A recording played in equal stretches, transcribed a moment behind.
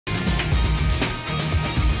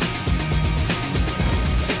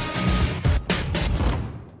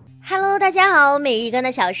大家好，每日一更的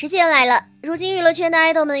小世界来了。如今娱乐圈的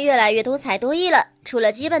爱豆们越来越多才多艺了，除了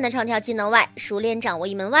基本的唱跳技能外，熟练掌握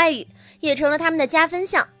一门外语也成了他们的加分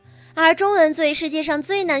项。而中文作为世界上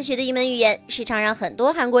最难学的一门语言，时常让很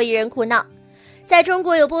多韩国艺人苦恼。在中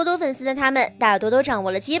国有颇多粉丝的他们，大多都掌握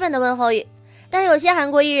了基本的问候语，但有些韩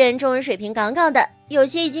国艺人中文水平杠杠的，有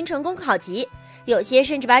些已经成功考级，有些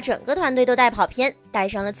甚至把整个团队都带跑偏，带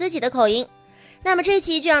上了自己的口音。那么这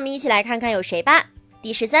期就让我们一起来看看有谁吧。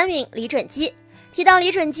第13名，李准基。提到李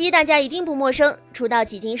准基，大家一定不陌生。出道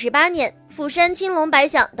迄今18年，釜山、青龙、白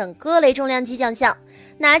响等各类重量级奖项，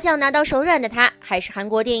拿奖拿到手软的他，还是韩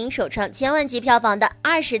国电影首创1000万级票房的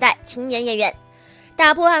20代青年演员。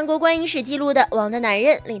打破韩国观影史纪录的《王的男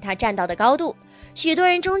人》令他站到的高度，许多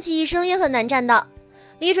人终其一生也很难站到。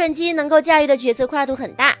李准基能够驾驭的角色跨度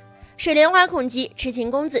很大，水莲花孔吉、痴情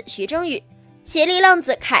公子徐正宇、邪力浪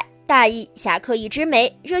子凯、大义侠客一枝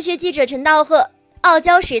梅、热血记者陈道赫、傲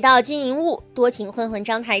娇使盗金银物、多情混混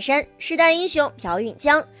张泰山、时代英雄朴允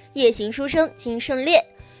江、夜行书生金胜烈、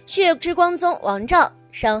血之光宗王照、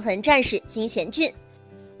伤痕战士金贤俊、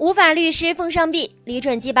无法律师奉上弼。李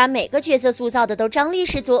准基把每个角色塑造的都张力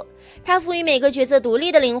十足，他赋予每个角色独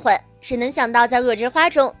立的灵魂。谁能想到在《恶之花》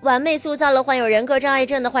中完美塑造了患有人格障碍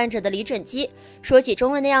症的患者的李准基，说起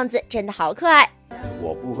中文的样子真的好可爱。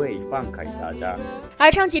我不会放开大家。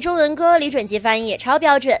而唱起中文歌，李准基发音也超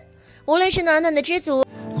标准，无论是暖暖的知足，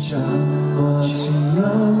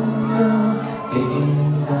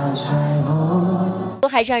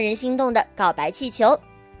还是让人心动的告白气球。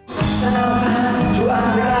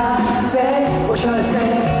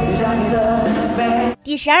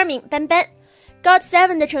第12名，班班。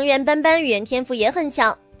GOT7 的成员班班语言天赋也很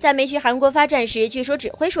强，在没去韩国发展时，据说只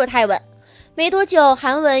会说泰文，没多久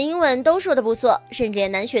韩文、英文都说得不错，甚至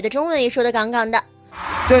连难学的中文也说得杠杠的。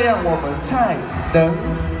这样我们才能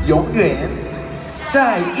永远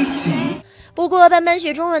在一起。不过班班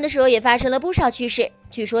学中文的时候也发生了不少趣事，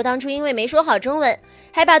据说当初因为没说好中文，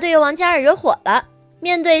还把队友王嘉尔惹火了。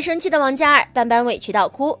面对生气的王嘉尔，班班委屈到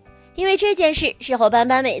哭。因为这件事，事后班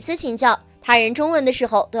班每次请教他人中文的时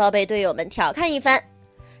候，都要被队友们调侃一番。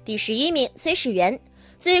第11名，崔始源。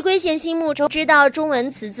最圭贤心目中知道中文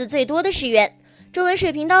词字最多的始源，中文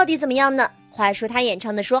水平到底怎么样呢？话说他演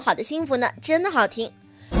唱的《说好的幸福》呢，真的好听。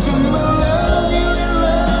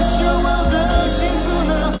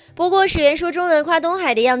不过始源说中文夸东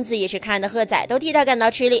海的样子，也是看的赫仔都替他感到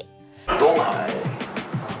吃力。东海，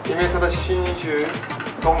因为他的心是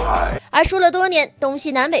东海。而说了多年东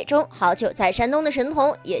西南北中，好久在山东的神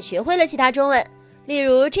童也学会了其他中文，例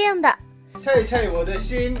如这样的：猜猜我的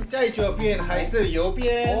心在左边还是右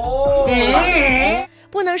边？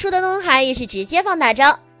不能说的东海也是直接放大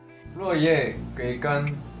招。落叶归根，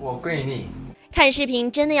我归你。看视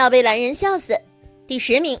频真的要被男人笑死。第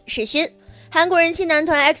10名，世勋。韩国人气男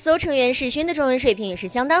团 XO 成员世勋的中文水平也是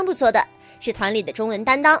相当不错的，是团里的中文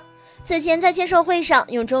担当。此前在签售会上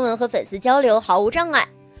用中文和粉丝交流毫无障碍。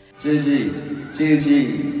自己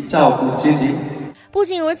照顾自己。不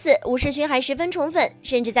仅如此，吴世勋还十分宠粉，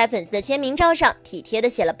甚至在粉丝的签名照上体贴地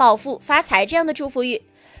写了暴富发财这样的祝福语，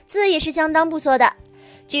字也是相当不错的。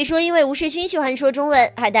据说因为吴世勋喜欢说中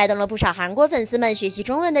文，还带动了不少韩国粉丝们学习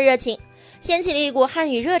中文的热情，掀起了一股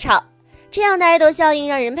汉语热潮。这样的爱豆效应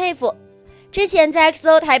让人佩服。之前在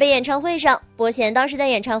XO 台北演唱会上，伯贤当时在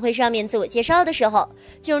演唱会上面自我介绍的时候，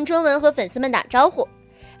就用中文和粉丝们打招呼，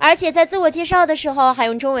而且在自我介绍的时候还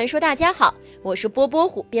用中文说大家好，我是波波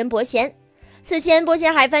虎边伯贤。此前伯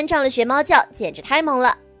贤还翻唱了学猫叫，简直太萌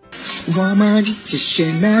了。我们一起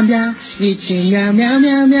学喵喵，一起喵喵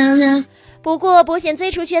喵喵喵。不过伯贤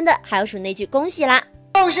最出圈的还要数那句恭喜啦，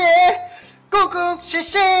恭喜恭喜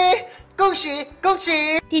恭喜恭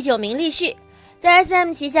喜。第9名，立旭。在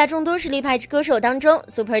SM 旗下众多实力派歌手当中，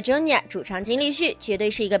 Super Junior 主唱金立旭绝对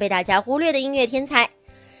是一个被大家忽略的音乐天才。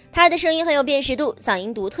他的声音很有辨识度，嗓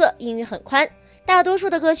音独特，音域很宽，大多数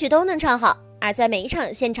的歌曲都能唱好。而在每一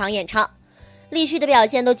场现场演唱，立旭的表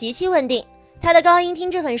现都极其稳定，他的高音听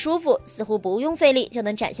着很舒服，似乎不用费力就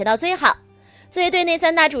能展现到最好。作为队内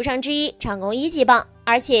3大主唱之一，唱功1级棒，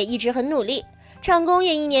而且一直很努力，唱功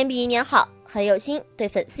也一年比一年好，很有心，对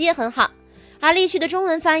粉丝也很好。而立旭的中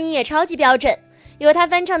文发音也超级标准，由他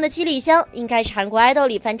翻唱的《七里香》应该是韩国爱豆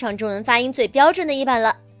里翻唱中文发音最标准的一版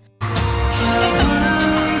了。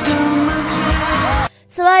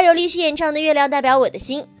此外，有立旭演唱的《月亮代表我的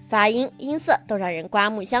心》，发音、音色都让人刮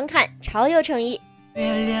目相看，超有诚意。月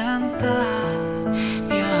亮的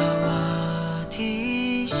表我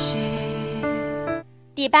提醒。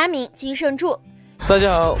第8名，金圣柱。大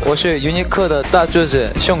家好，我是 Uniqlo 的大柱子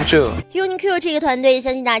圣柱。Uniqlo 这个团队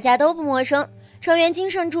相信大家都不陌生，成员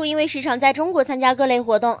金圣柱因为时常在中国参加各类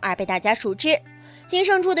活动而被大家熟知。金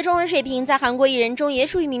圣洙的中文水平在韩国艺人中也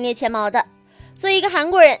属于名列前茅的。作为一个韩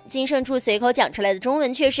国人，金圣洙随口讲出来的中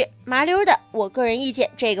文却是麻溜的。我个人意见，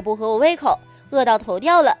这个不合我胃口，饿到头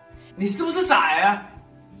掉了。你是不是傻呀？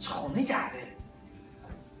操你假的！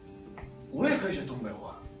我也可以学东北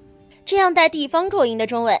话。这样带地方口音的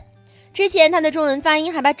中文，之前他的中文发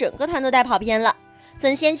音还把整个团都带跑偏了，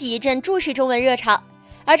曾掀起一阵注释中文热潮，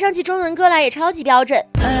而唱起中文歌来也超级标准。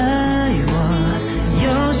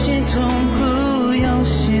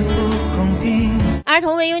而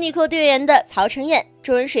同为 UNIQLO 队员的曹承衍，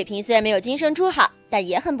中文水平虽然没有金圣洙好，但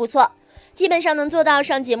也很不错，基本上能做到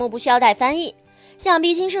上节目不需要带翻译。想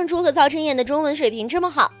必金圣洙和曹承衍的中文水平这么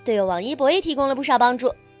好，队友王一博也提供了不少帮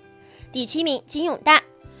助。第7名，金永大。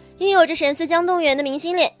因有着神似江东源的明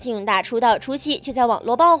星脸，金永大出道初期就在网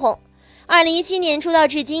络爆红。2017年出道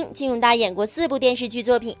至今，金永大演过4部电视剧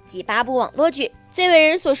作品及8部网络剧，最为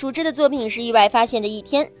人所熟知的作品是《意外发现的一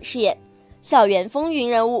天》，饰演校园风云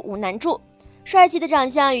人物吴南柱。帅气的长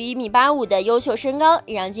相与1.85米的优秀身高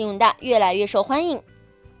也让金永大越来越受欢迎。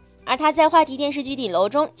而他在话题电视剧《顶楼》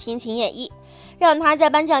中倾情演绎，让他在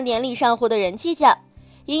颁奖典礼上获得人气奖，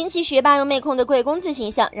引起学霸又妹控的贵公子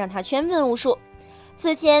形象让他圈粉无数。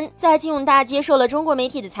此前在金永大接受了中国媒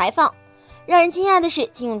体的采访，让人惊讶的是，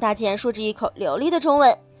金永大竟然说着一口流利的中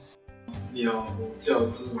文。你好，我叫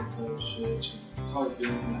金永大，是从哈尔滨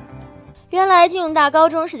来。原来金永大高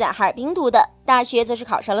中是在哈尔滨读的，大学则是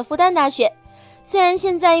考上了复旦大学。虽然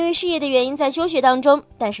现在因为事业的原因在休学当中，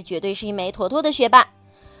但是绝对是一枚妥妥的学霸。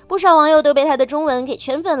不少网友都被他的中文给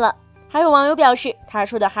圈粉了，还有网友表示，他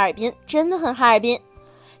说的哈尔滨真的很哈尔滨。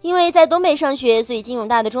因为在东北上学，所以金永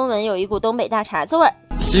大的中文有一股东北大碴子味儿。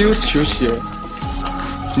揪球鞋，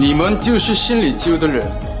你们就是心里揪的人。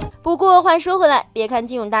不过话说回来，别看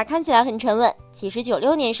金永大看起来很沉稳，其实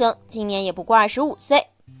96年生，今年也不过25岁。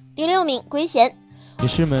第6名，圭贤。女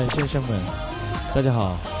士们、先生们，大家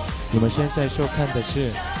好，你们现在收看的是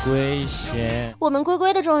圭贤。我们龟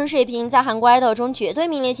龟的中文水平在韩国idol中绝对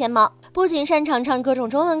名列前茅，不仅擅长唱各种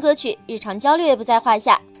中文歌曲，日常交流也不在话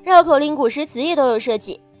下，绕口令、古诗词也都有设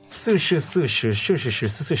计。40，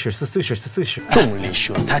众里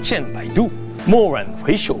寻他千百度，蓦然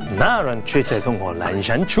回首，那人却在灯火阑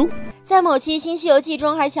珊处。在某期《新西游记》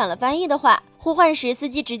中还抢了翻译的话，呼唤时司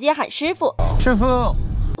机直接喊师傅，师傅，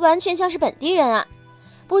完全像是本地人啊！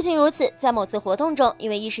不仅如此，在某次活动中，因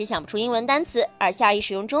为一时想不出英文单词而下意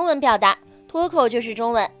识用中文表达，脱口就是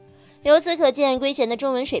中文。由此可见，圭贤的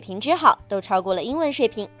中文水平之好，都超过了英文水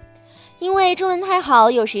平。因为中文太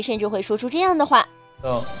好，有时甚至会说出这样的话。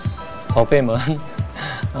宝贝们，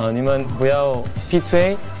你们不要闭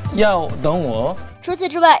嘴，要等我。除此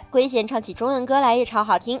之外，圭贤唱起中文歌来也超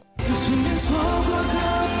好听。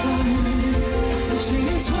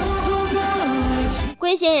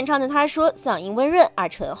圭贤演唱的他说嗓音温润而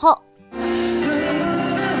醇厚。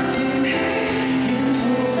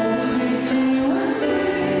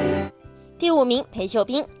第5名，裴秀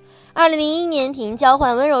彬。2001年凭交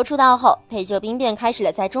换温柔出道后，裴秀彬便开始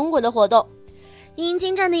了在中国的活动。因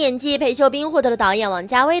精湛的演技，裴秀彬获得了导演王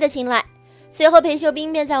家卫的青睐。随后，裴秀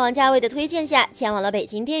彬便在王家卫的推荐下前往了北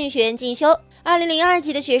京电影学院进修。2002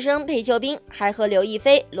期的学生裴秀彬还和刘亦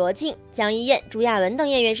菲、罗晋、江一燕、朱亚文等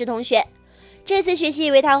演员是同学。这次学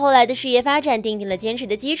习为他后来的事业发展奠定了坚实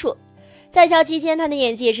的基础。在校期间，他的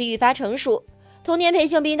演技也是愈发成熟。同年，裴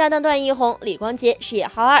秀彬搭档段奕宏、李光洁饰演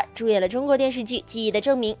浩二，主演了中国电视剧《记忆的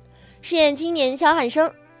证明》，饰演青年肖汉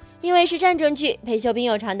生。因为是战争剧，裴秀彬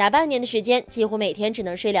有长达半年的时间，几乎每天只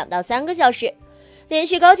能睡2到3个小时，连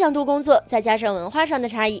续高强度工作，再加上文化上的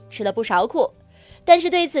差异，吃了不少苦。但是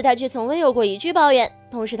对此他却从未有过一句抱怨。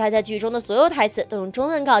同时，他在剧中的所有台词都用中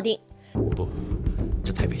文搞定。不，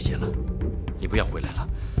这太危险了，你不要回来了。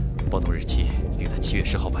暴动日期定在7月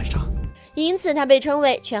10号晚上。因此，他被称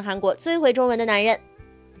为全韩国最会中文的男人。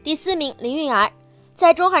第4名，林允儿。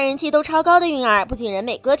在中韩人气都超高的允儿，不仅人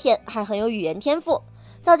美歌甜，还很有语言天赋。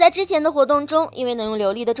早在之前的活动中，因为能用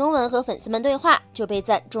流利的中文和粉丝们对话，就被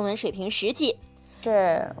赞中文水平10级。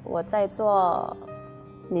是我在做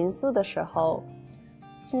民宿的时候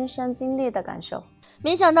亲身经历的感受。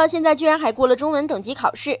没想到现在居然还过了中文等级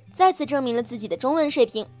考试，再次证明了自己的中文水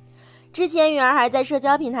平。之前允儿还在社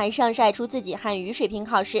交平台上晒出自己汉语水平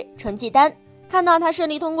考试成绩单，看到他顺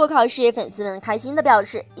利通过考试，粉丝们开心地表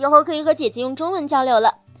示以后可以和姐姐用中文交流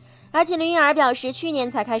了。而且林允儿表示，去年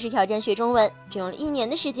才开始挑战学中文，只用了1年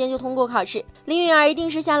的时间就通过考试。林允儿一定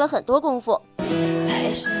是下了很多功夫。爱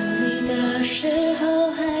上你的时候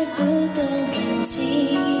还不懂感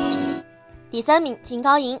情。第3名，金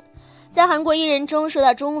高银。在韩国艺人中，说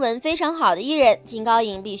到中文非常好的艺人，金高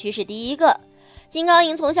银必须是第一个。金高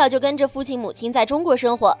银从小就跟着父亲母亲在中国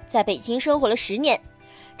生活，在北京生活了10年。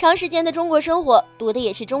长时间的中国生活，读的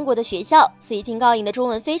也是中国的学校，所以金高银的中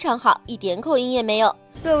文非常好，一点口音也没有。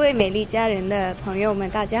各位美丽家人的朋友们，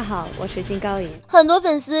大家好，我是金高银。很多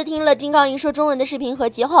粉丝听了金高银说中文的视频合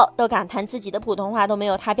集后，都感叹自己的普通话都没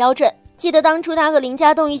有他标准。记得当初他和林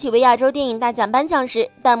家栋一起为亚洲电影大奖颁奖时，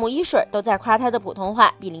弹幕一水都在夸他的普通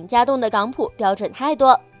话比林家栋的港普标准太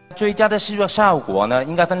多。最佳的视觉效果呢，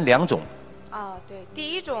应该分2种。对，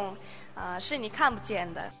第一种，是你看不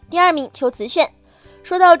见的。第2名邱瓷炫。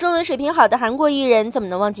说到中文水平好的韩国艺人，怎么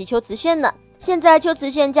能忘记邱瓷炫呢？现在邱瓷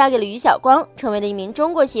炫嫁给了于晓光，成为了一名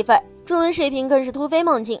中国媳妇儿，中文水平更是突飞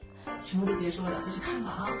猛进。什么都别说了，这是看法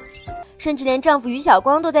啊！甚至连丈夫于晓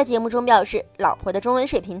光都在节目中表示，老婆的中文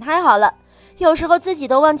水平太好了，有时候自己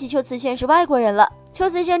都忘记邱瓷炫是外国人了。邱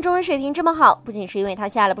瓷炫中文水平这么好，不仅是因为他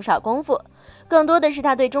下了不少功夫，更多的是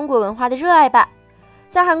他对中国文化的热爱吧。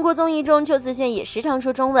在韩国综艺中，邱瓷炫也时常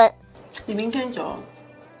说中文。你明天走。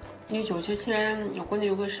你走之前，我跟你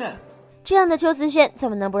有个事。这样的邱瓷炫怎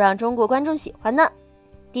么能不让中国观众喜欢呢？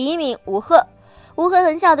第1名吴赫。吴赫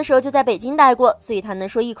很小的时候就在北京待过，所以他能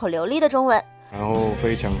说一口流利的中文。然后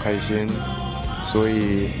非常开心，所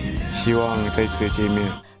以希望再次见面。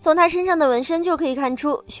从他身上的纹身就可以看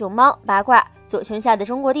出，熊猫、八卦、左胸下的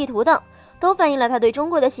中国地图等，都反映了他对中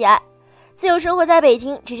国的喜爱。自由生活在北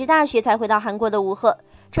京，直至大学才回到韩国的吴赫，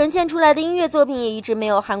呈现出来的音乐作品也一直没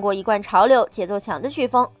有韩国一贯潮流、节奏强的曲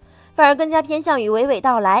风。反而更加偏向于娓娓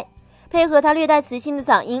道来，配合他略带磁性的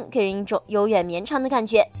嗓音，给人一种悠远绵长的感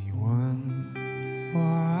觉。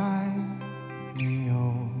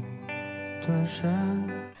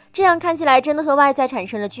这样看起来真的和外在产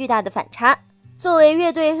生了巨大的反差。作为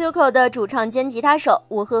乐队 Hyukoh 的主唱兼吉他手，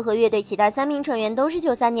吴赫和乐队其他3名成员都是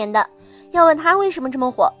93年的。要问他为什么这么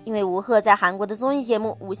火，因为吴赫在韩国的综艺节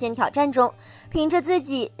目《无限挑战》中，凭着自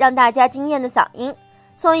己让大家惊艳的嗓音，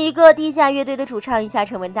从一个地下乐队的主唱一下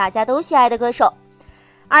成为大家都喜爱的歌手。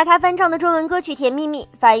而他翻唱的中文歌曲《甜蜜蜜》，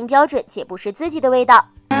发音标准且不失自己的味道。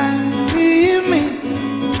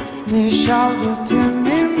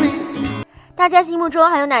大家心目中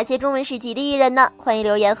还有哪些中文10级的艺人呢？欢迎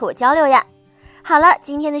留言和我交流呀。好了，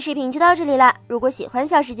今天的视频就到这里啦。如果喜欢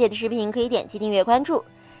小师姐的视频，可以点击订阅关注。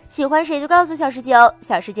喜欢谁就告诉小师姐哦，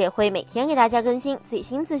小师姐会每天给大家更新最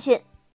新资讯。